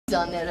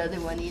On that other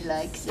one, he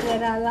likes it.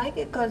 And I like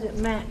it because it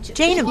matches.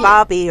 Jane and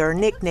Bobby are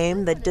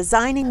nicknamed the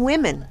Designing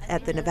Women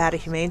at the Nevada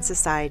Humane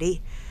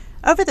Society.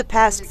 Over the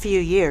past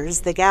few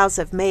years, the gals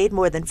have made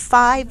more than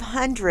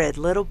 500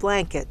 little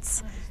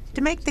blankets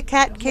to make the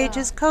cat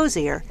cages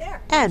cozier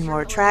and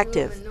more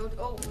attractive.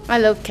 I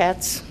love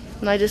cats,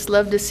 and I just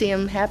love to see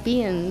them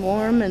happy and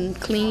warm and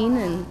clean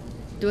and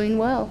doing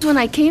well. When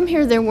I came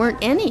here, there weren't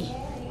any.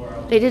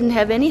 They didn't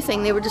have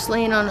anything. They were just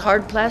laying on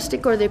hard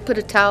plastic, or they put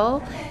a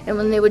towel, and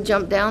when they would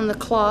jump down, the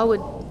claw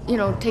would,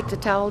 take the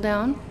towel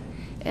down.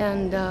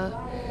 And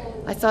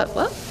I thought,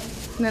 well,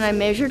 and then I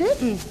measured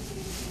it and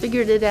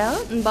figured it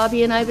out, and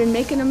Bobby and I have been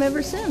making them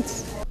ever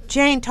since.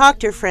 Jane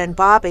talked her friend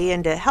Bobby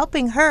into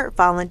helping her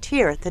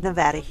volunteer at the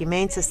Nevada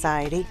Humane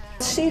Society.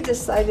 She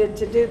decided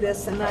to do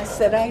this, and I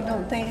said, I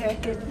don't think I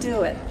could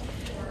do it.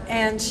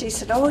 And she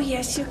said, oh,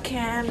 yes, you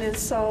can. And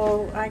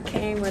so I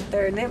came with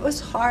her, and it was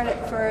hard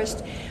at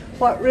first.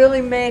 What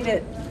really made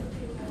it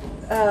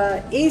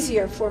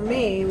easier for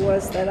me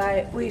was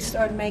that we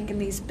started making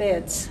these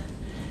beds,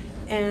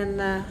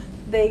 and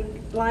they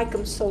like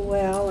them so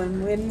well,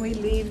 and when we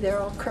leave, they're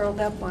all curled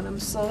up on them,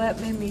 so that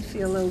made me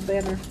feel a little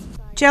better.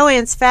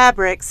 Joanne's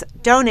Fabrics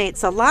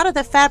donates a lot of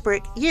the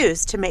fabric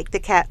used to make the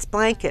cats'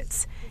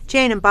 blankets.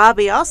 Jane and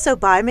Bobby also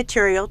buy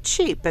material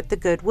cheap at the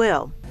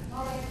Goodwill.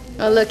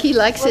 Oh, look, he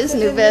likes his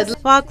new bed.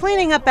 While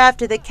cleaning up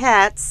after the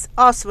cats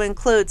also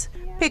includes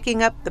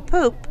picking up the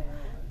poop,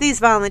 these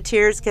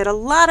volunteers get a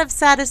lot of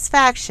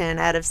satisfaction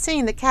out of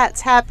seeing the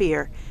cats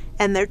happier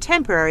and their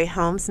temporary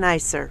homes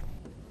nicer.